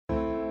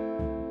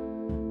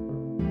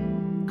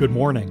Good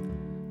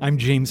morning. I'm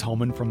James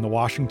Hohmann from The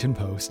Washington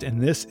Post,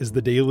 and this is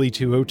the Daily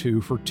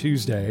 202 for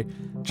Tuesday,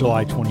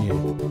 July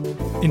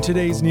 28th. In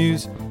today's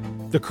news,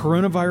 the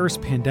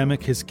coronavirus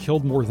pandemic has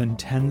killed more than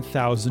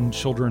 10,000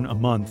 children a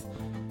month,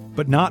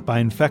 but not by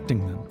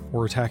infecting them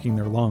or attacking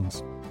their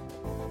lungs.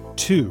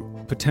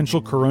 2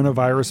 potential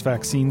coronavirus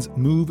vaccines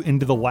move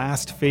into the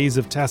last phase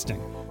of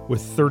testing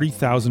with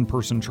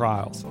 30,000-person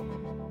trials.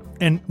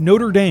 And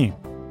Notre Dame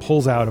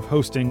pulls out of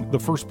hosting the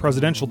first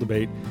presidential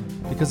debate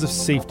because of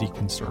safety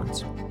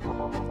concerns.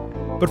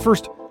 But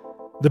first,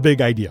 the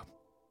big idea.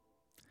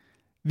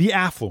 The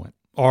affluent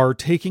are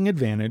taking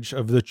advantage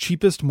of the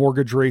cheapest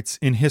mortgage rates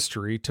in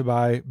history to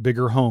buy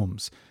bigger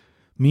homes.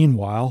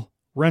 Meanwhile,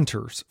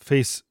 renters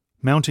face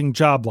mounting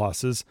job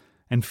losses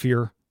and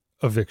fear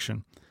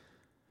eviction.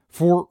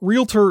 For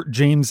realtor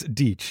James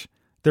Deach,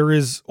 there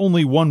is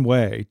only one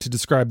way to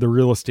describe the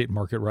real estate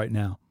market right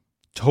now.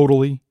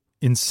 Totally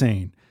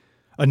insane.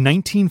 A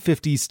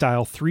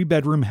 1950s-style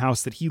 3-bedroom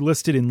house that he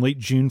listed in late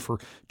June for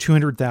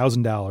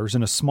 $200,000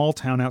 in a small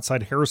town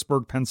outside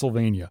Harrisburg,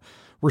 Pennsylvania,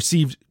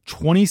 received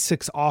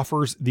 26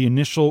 offers the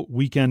initial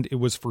weekend it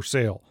was for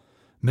sale.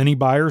 Many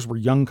buyers were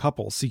young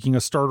couples seeking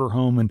a starter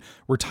home and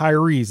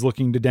retirees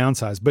looking to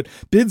downsize. But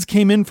bids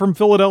came in from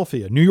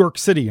Philadelphia, New York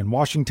City, and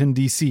Washington,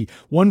 D.C.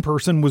 One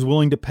person was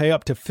willing to pay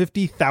up to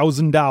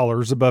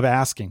 $50,000 above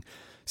asking.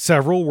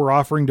 Several were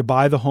offering to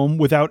buy the home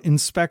without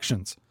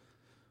inspections.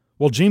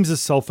 While James's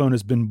cell phone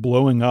has been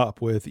blowing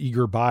up with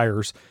eager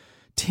buyers,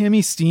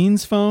 Tammy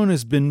Steen's phone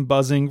has been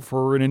buzzing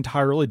for an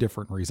entirely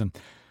different reason.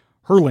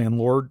 Her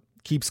landlord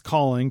keeps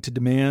calling to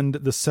demand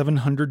the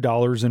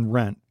 $700 in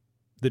rent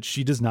that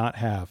she does not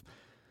have.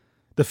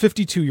 The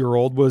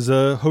 52-year-old was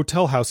a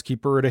hotel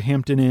housekeeper at a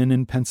Hampton Inn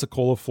in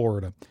Pensacola,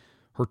 Florida.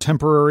 Her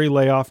temporary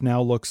layoff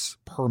now looks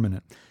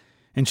permanent,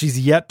 and she's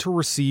yet to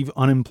receive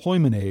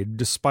unemployment aid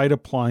despite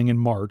applying in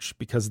March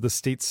because the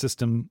state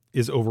system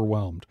is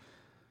overwhelmed.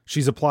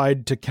 She's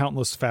applied to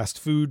countless fast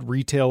food,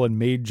 retail, and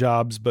maid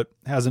jobs, but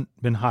hasn't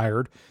been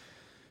hired.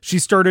 She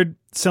started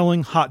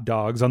selling hot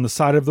dogs on the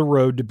side of the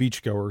road to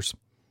beachgoers,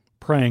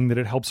 praying that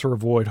it helps her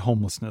avoid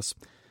homelessness.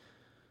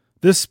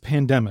 This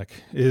pandemic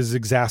is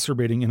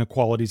exacerbating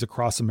inequalities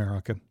across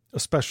America,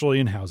 especially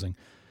in housing.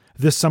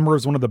 This summer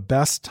is one of the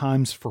best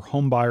times for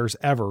home buyers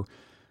ever,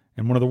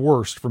 and one of the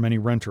worst for many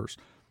renters.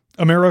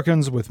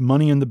 Americans with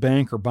money in the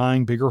bank are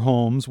buying bigger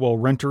homes, while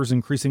renters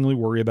increasingly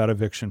worry about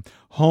eviction.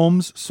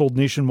 Homes sold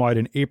nationwide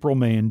in April,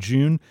 May, and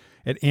June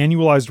at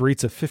annualized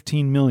rates of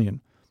 $15 million.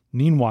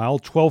 Meanwhile,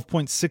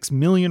 12.6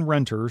 million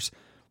renters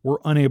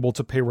were unable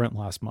to pay rent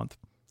last month.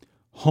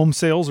 Home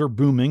sales are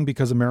booming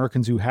because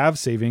Americans who have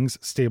savings,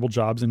 stable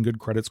jobs, and good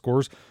credit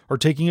scores are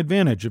taking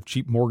advantage of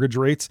cheap mortgage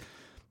rates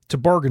to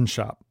bargain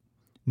shop.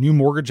 New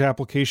mortgage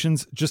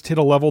applications just hit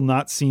a level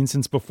not seen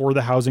since before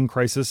the housing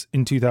crisis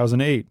in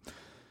 2008.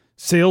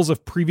 Sales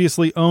of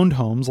previously owned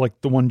homes,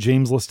 like the one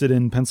James listed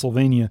in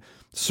Pennsylvania,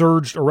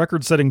 surged a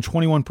record-setting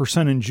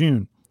 21% in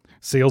June.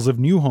 Sales of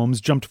new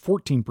homes jumped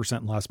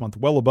 14% last month,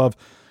 well above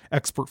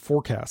expert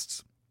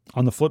forecasts.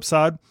 On the flip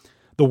side,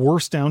 the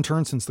worst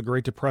downturn since the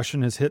Great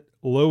Depression has hit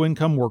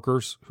low-income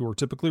workers, who are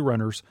typically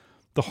renters,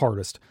 the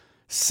hardest.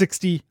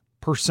 60%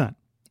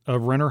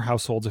 of renter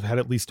households have had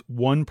at least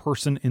one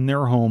person in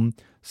their home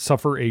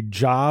suffer a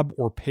job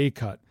or pay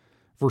cut,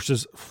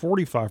 versus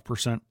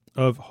 45%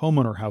 of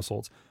homeowner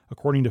households,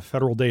 according to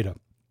federal data.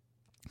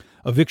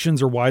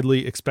 Evictions are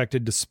widely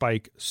expected to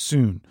spike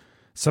soon.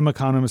 Some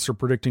economists are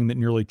predicting that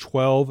nearly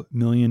 12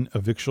 million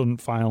eviction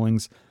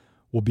filings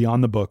will be on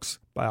the books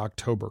by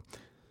October.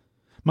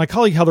 My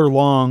colleague Heather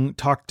Long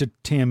talked to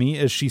Tammy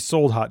as she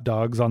sold hot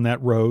dogs on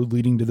that road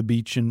leading to the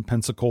beach in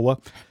Pensacola.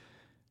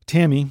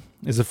 Tammy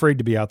is afraid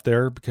to be out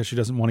there because she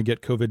doesn't want to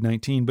get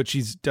COVID-19, but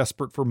she's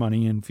desperate for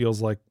money and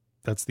feels like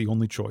that's the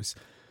only choice.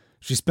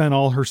 She spent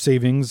all her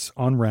savings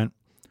on rent.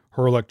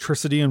 Her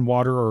electricity and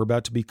water are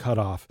about to be cut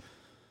off.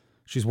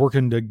 She's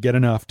working to get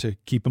enough to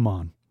keep them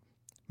on.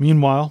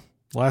 Meanwhile,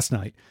 last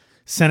night,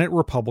 Senate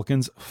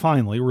Republicans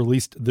finally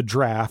released the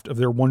draft of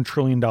their $1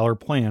 trillion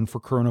plan for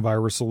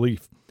coronavirus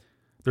relief.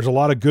 There's a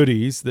lot of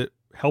goodies that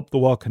help the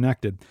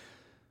well-connected,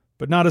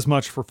 but not as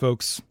much for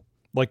folks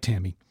like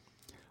Tammy.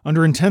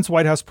 Under intense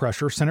White House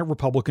pressure, Senate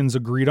Republicans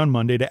agreed on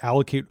Monday to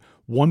allocate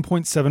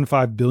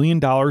 $1.75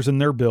 billion in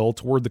their bill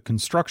toward the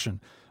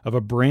construction of a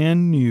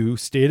brand new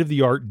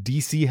state-of-the-art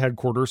D.C.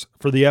 headquarters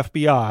for the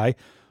FBI,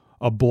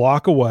 a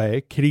block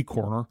away, kitty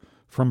corner,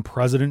 from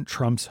President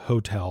Trump's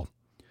hotel.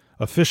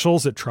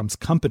 Officials at Trump's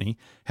company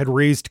had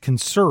raised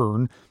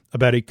concern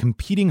about a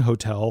competing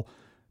hotel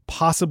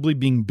possibly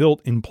being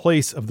built in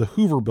place of the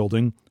Hoover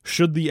building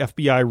should the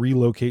FBI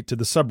relocate to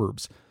the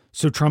suburbs.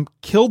 So Trump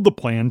killed the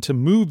plan to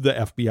move the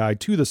FBI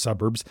to the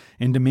suburbs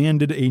and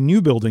demanded a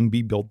new building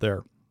be built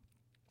there.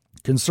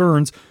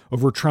 Concerns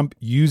over Trump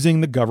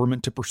using the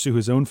government to pursue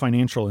his own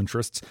financial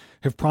interests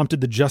have prompted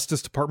the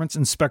Justice Department's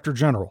Inspector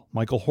General,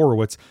 Michael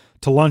Horowitz,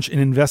 to launch an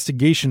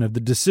investigation of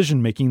the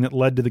decision-making that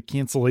led to the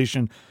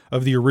cancellation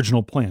of the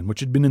original plan, which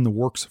had been in the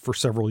works for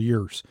several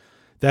years.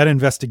 That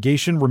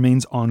investigation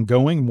remains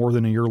ongoing more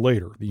than a year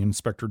later, the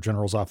Inspector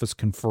General's office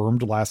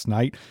confirmed last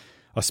night.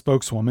 A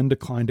spokeswoman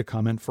declined to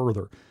comment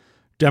further.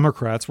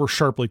 Democrats were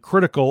sharply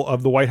critical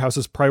of the White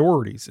House's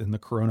priorities in the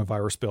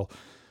coronavirus bill.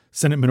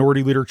 Senate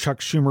Minority Leader Chuck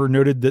Schumer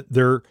noted that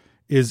there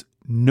is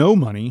no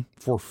money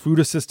for food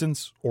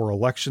assistance or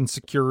election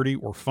security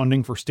or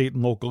funding for state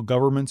and local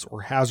governments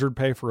or hazard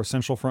pay for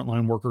essential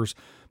frontline workers,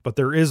 but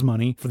there is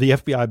money for the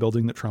FBI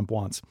building that Trump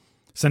wants.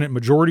 Senate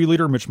Majority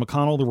Leader Mitch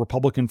McConnell, the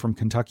Republican from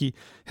Kentucky,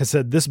 has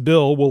said this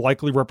bill will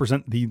likely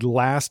represent the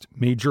last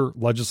major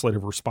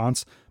legislative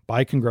response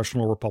by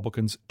congressional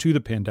Republicans to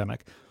the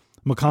pandemic.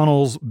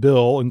 McConnell's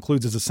bill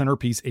includes as a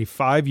centerpiece a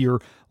 5-year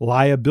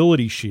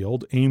liability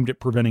shield aimed at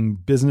preventing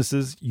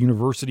businesses,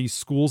 universities,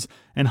 schools,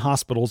 and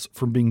hospitals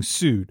from being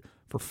sued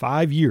for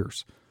 5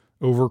 years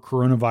over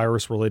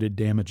coronavirus-related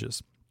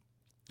damages.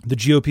 The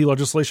GOP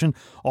legislation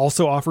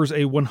also offers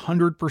a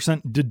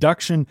 100%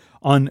 deduction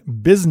on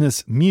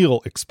business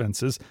meal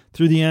expenses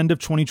through the end of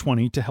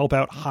 2020 to help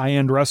out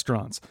high-end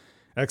restaurants.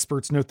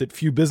 Experts note that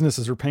few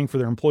businesses are paying for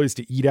their employees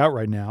to eat out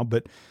right now,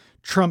 but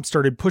Trump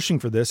started pushing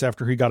for this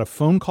after he got a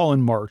phone call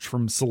in March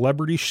from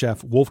celebrity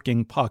chef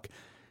Wolfgang Puck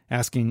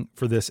asking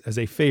for this as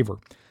a favor.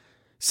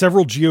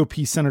 Several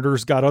GOP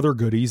senators got other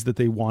goodies that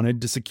they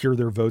wanted to secure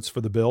their votes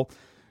for the bill.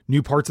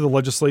 New parts of the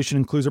legislation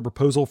includes a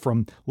proposal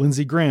from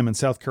Lindsey Graham in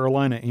South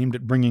Carolina aimed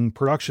at bringing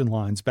production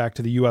lines back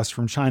to the U.S.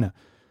 from China.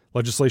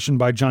 Legislation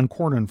by John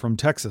Cornyn from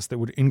Texas that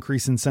would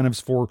increase incentives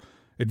for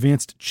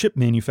advanced chip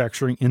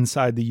manufacturing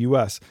inside the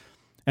U.S.,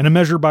 and a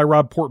measure by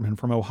Rob Portman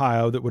from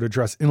Ohio that would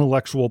address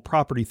intellectual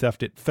property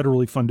theft at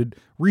federally funded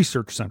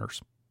research centers.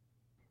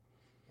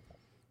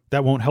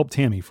 That won't help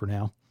Tammy for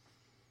now.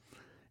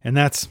 And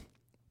that's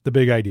the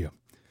big idea.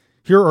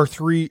 Here are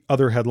 3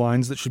 other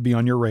headlines that should be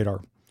on your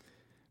radar.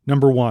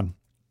 Number 1,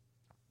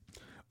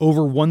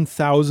 over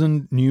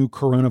 1,000 new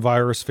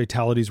coronavirus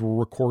fatalities were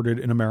recorded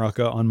in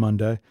America on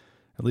Monday.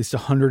 At least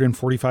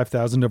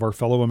 145,000 of our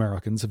fellow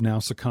Americans have now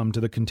succumbed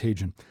to the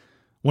contagion.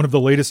 One of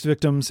the latest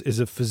victims is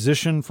a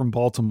physician from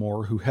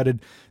Baltimore who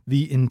headed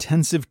the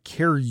intensive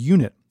care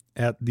unit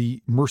at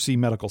the Mercy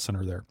Medical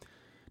Center there.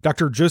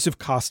 Dr. Joseph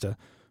Costa,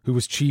 who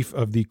was chief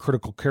of the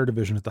critical care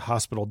division at the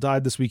hospital,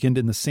 died this weekend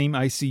in the same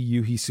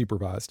ICU he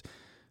supervised.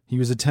 He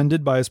was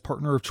attended by his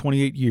partner of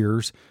 28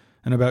 years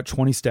and about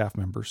 20 staff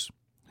members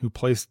who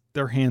placed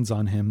their hands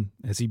on him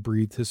as he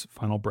breathed his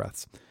final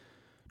breaths.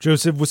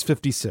 Joseph was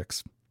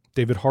 56.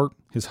 David Hart,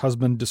 his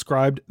husband,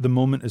 described the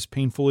moment as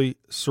painfully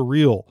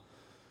surreal.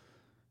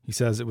 He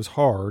says it was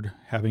hard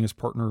having his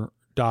partner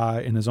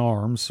die in his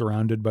arms,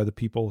 surrounded by the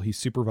people he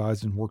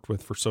supervised and worked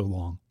with for so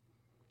long.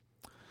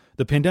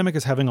 The pandemic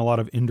is having a lot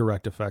of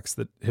indirect effects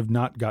that have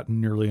not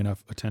gotten nearly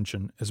enough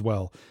attention as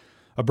well.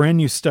 A brand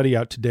new study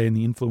out today in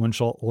the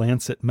influential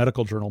Lancet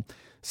Medical Journal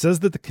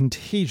says that the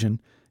contagion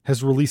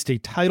has released a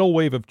tidal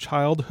wave of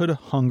childhood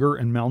hunger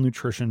and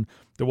malnutrition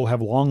that will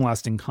have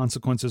long-lasting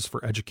consequences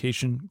for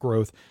education,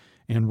 growth,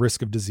 and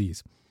risk of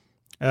disease.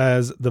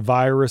 As the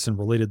virus and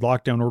related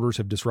lockdown orders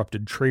have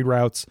disrupted trade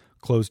routes,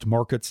 closed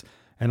markets,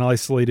 and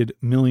isolated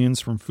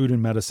millions from food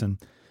and medicine,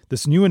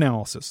 this new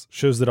analysis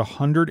shows that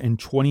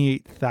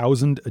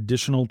 128,000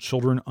 additional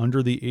children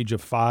under the age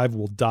of 5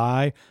 will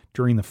die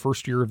during the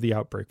first year of the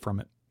outbreak from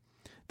it.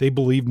 They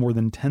believe more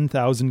than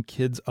 10,000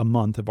 kids a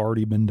month have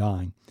already been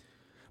dying.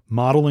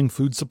 Modeling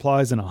food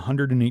supplies in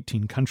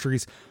 118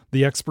 countries,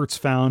 the experts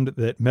found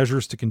that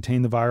measures to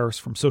contain the virus,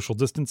 from social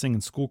distancing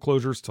and school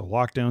closures to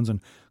lockdowns and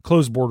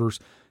closed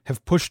borders,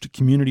 have pushed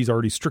communities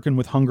already stricken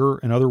with hunger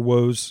and other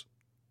woes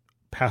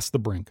past the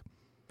brink.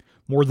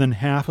 More than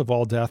half of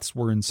all deaths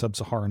were in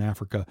sub-Saharan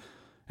Africa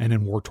and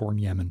in war-torn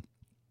Yemen.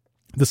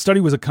 The study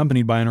was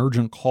accompanied by an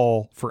urgent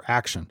call for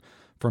action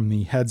from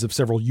the heads of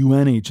several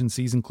UN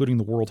agencies, including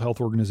the World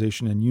Health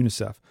Organization and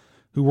UNICEF,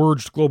 who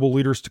urged global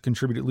leaders to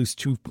contribute at least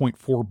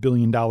 $2.4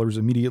 billion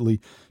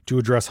immediately to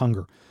address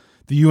hunger.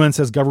 The UN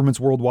says governments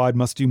worldwide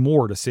must do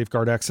more to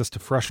safeguard access to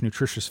fresh,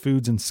 nutritious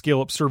foods and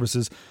scale up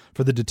services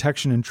for the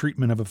detection and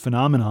treatment of a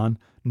phenomenon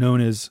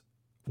known as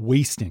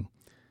wasting.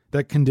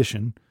 That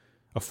condition,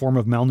 a form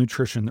of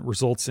malnutrition that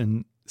results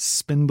in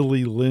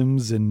spindly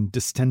limbs and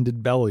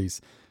distended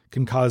bellies,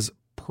 can cause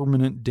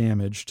permanent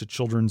damage to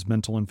children's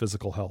mental and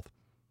physical health.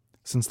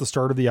 Since the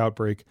start of the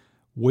outbreak,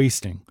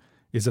 wasting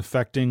is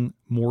affecting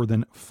more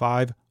than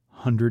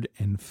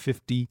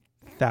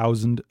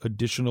 550,000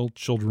 additional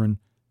children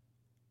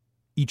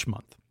each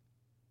month.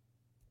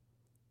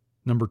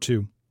 Number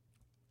 2.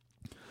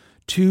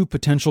 2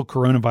 potential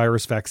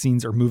coronavirus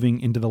vaccines are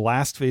moving into the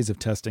last phase of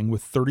testing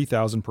with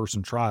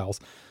 30,000-person trials.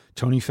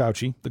 Tony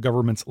Fauci, the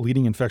government's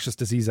leading infectious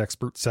disease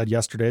expert, said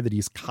yesterday that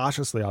he's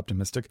cautiously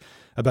optimistic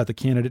about the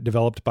candidate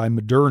developed by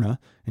Moderna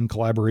in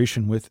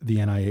collaboration with the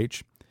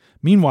NIH.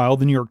 Meanwhile,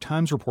 the New York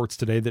Times reports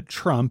today that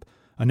Trump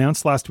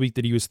announced last week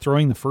that he was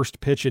throwing the first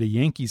pitch at a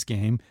Yankees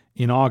game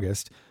in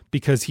August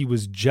because he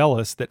was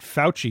jealous that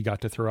Fauci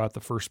got to throw out the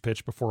first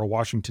pitch before a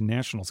Washington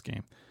Nationals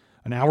game.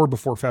 An hour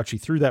before Fauci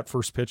threw that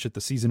first pitch at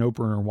the season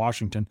opener in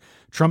Washington,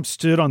 Trump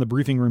stood on the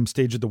briefing room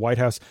stage at the White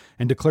House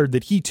and declared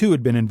that he too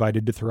had been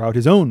invited to throw out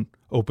his own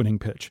opening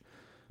pitch.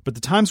 But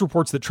the Times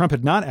reports that Trump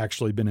had not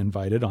actually been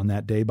invited on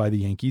that day by the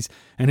Yankees,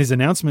 and his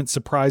announcement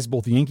surprised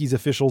both Yankees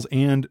officials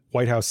and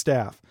White House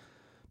staff.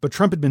 But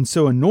Trump had been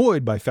so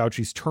annoyed by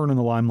Fauci's turn in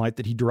the limelight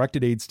that he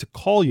directed aides to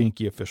call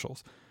Yankee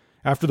officials.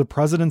 After the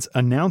president's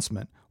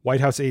announcement,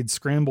 White House aides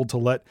scrambled to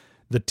let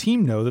the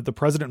team know that the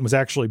president was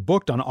actually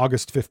booked on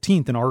August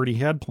 15th and already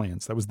had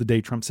plans. That was the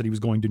day Trump said he was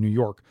going to New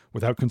York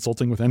without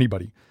consulting with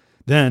anybody.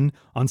 Then,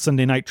 on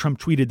Sunday night, Trump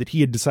tweeted that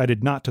he had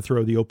decided not to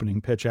throw the opening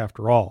pitch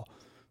after all,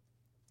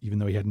 even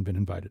though he hadn't been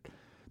invited.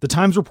 The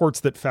Times reports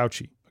that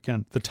Fauci,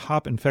 again, the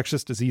top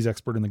infectious disease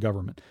expert in the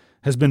government,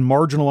 has been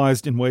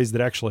marginalized in ways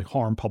that actually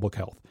harm public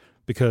health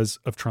because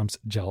of Trump's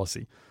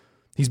jealousy.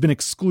 He's been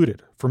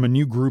excluded from a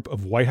new group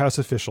of White House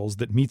officials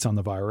that meets on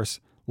the virus,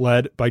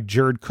 led by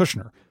Jared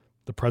Kushner,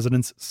 the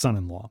president's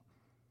son-in-law.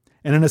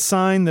 And in a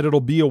sign that it'll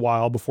be a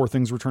while before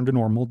things return to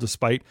normal,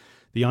 despite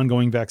the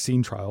ongoing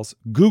vaccine trials,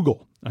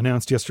 Google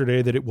announced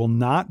yesterday that it will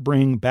not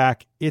bring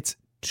back its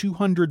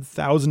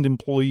 200,000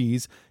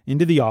 employees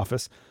into the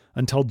office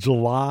until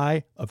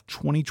July of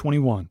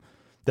 2021.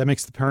 That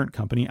makes the parent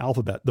company,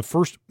 Alphabet, the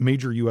first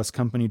major U.S.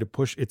 company to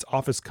push its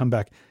office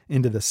comeback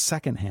into the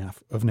second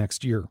half of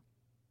next year.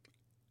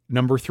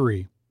 Number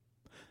 3.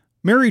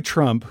 Mary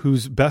Trump,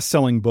 whose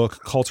best-selling book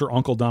calls her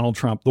Uncle Donald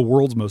Trump the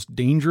world's most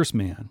dangerous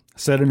man,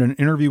 said in an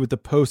interview with the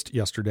Post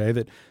yesterday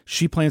that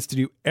she plans to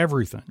do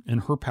everything in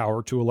her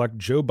power to elect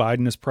Joe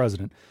Biden as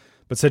president,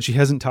 but said she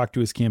hasn't talked to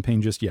his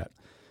campaign just yet.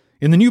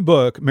 In the new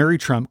book, Mary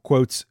Trump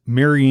quotes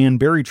Marianne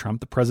Barry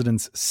Trump, the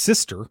president's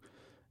sister,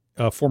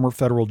 a former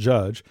federal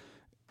judge,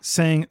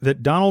 saying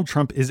that Donald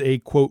Trump is a,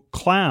 quote,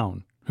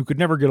 clown who could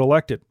never get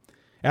elected.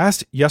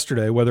 Asked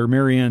yesterday whether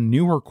Marianne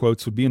knew her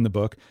quotes would be in the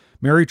book,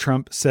 Mary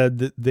Trump said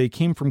that they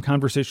came from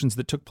conversations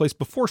that took place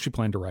before she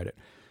planned to write it.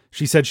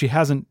 She said she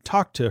hasn't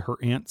talked to her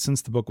aunt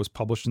since the book was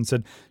published and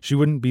said she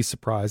wouldn't be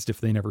surprised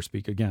if they never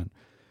speak again.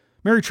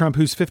 Mary Trump,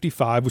 who's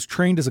 55, was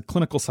trained as a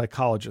clinical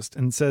psychologist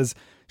and says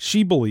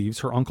she believes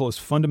her uncle is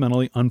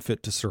fundamentally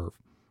unfit to serve.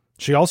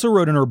 She also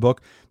wrote in her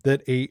book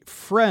that a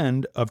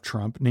friend of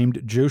Trump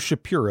named Joe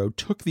Shapiro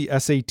took the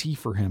SAT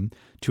for him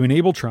to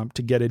enable Trump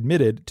to get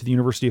admitted to the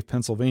University of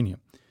Pennsylvania.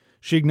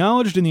 She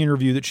acknowledged in the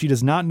interview that she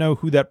does not know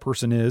who that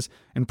person is,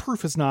 and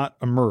proof has not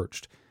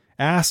emerged.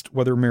 Asked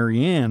whether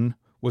Marianne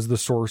was the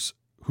source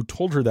who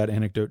told her that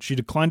anecdote, she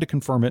declined to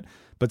confirm it,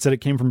 but said it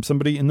came from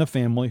somebody in the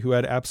family who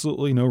had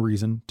absolutely no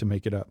reason to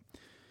make it up.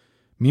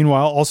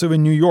 Meanwhile, also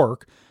in New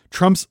York,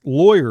 Trump's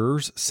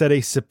lawyers said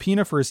a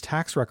subpoena for his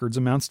tax records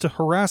amounts to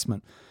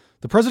harassment.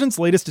 The president's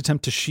latest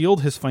attempt to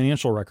shield his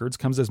financial records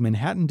comes as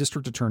Manhattan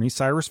District Attorney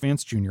Cyrus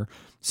Vance Jr.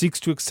 seeks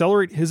to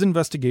accelerate his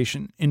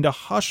investigation into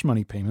hush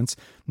money payments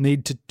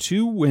made to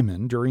 2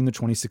 women during the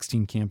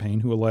 2016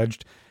 campaign who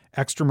alleged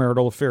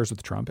extramarital affairs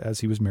with Trump as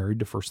he was married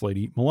to First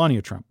Lady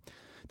Melania Trump.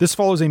 This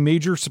follows a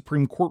major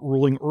Supreme Court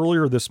ruling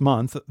earlier this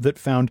month that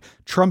found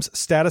Trump's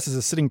status as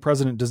a sitting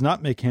president does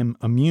not make him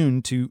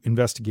immune to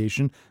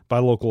investigation by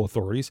local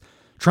authorities.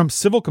 Trump's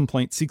civil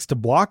complaint seeks to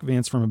block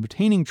Vance from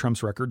obtaining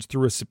Trump's records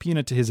through a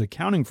subpoena to his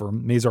accounting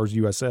firm, Mazars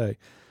USA.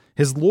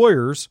 His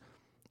lawyers,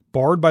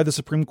 barred by the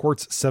Supreme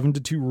Court's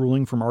 7-2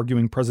 ruling from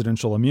arguing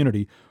presidential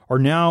immunity, are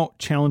now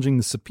challenging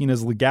the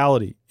subpoena's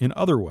legality in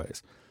other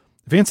ways.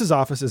 Vance's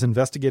office is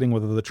investigating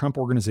whether the Trump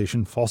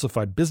organization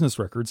falsified business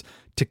records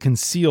to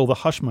conceal the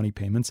hush money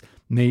payments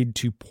made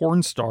to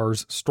porn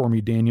stars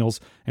Stormy Daniels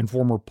and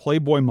former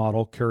Playboy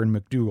model Karen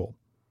McDougal.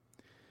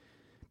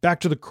 Back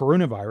to the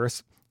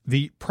coronavirus.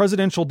 The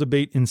presidential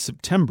debate in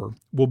September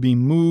will be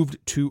moved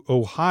to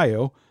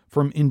Ohio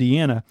from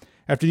Indiana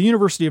after the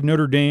University of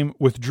Notre Dame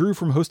withdrew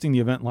from hosting the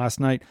event last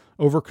night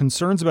over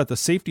concerns about the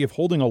safety of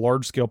holding a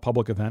large-scale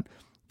public event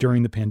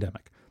during the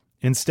pandemic.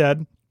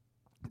 Instead,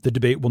 the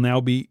debate will now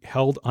be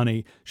held on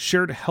a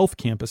shared health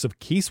campus of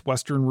Case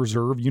Western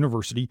Reserve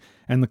University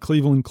and the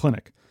Cleveland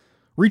Clinic.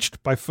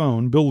 Reached by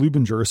phone, Bill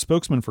Lubinger, a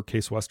spokesman for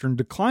Case Western,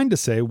 declined to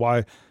say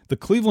why the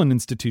Cleveland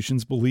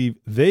institutions believe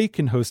they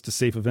can host a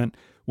safe event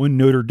when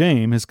Notre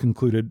Dame has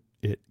concluded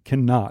it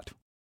cannot.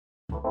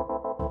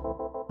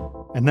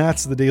 And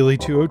that's the Daily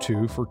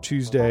 202 for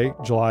Tuesday,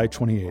 July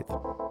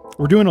 28th.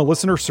 We're doing a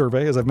listener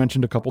survey, as I've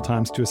mentioned a couple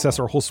times, to assess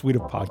our whole suite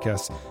of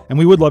podcasts, and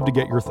we would love to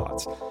get your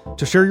thoughts.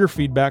 To share your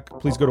feedback,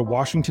 please go to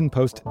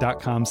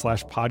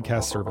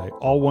washingtonpost.com/podcast survey.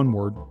 All one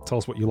word. Tell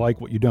us what you like,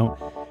 what you don't,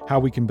 how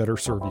we can better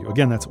serve you.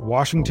 Again, that's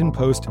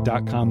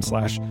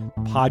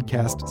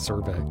washingtonpost.com/podcast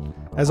survey.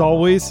 As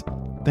always,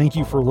 thank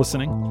you for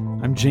listening.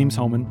 I'm James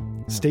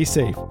Hohmann. Stay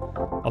safe.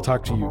 I'll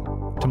talk to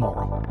you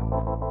tomorrow.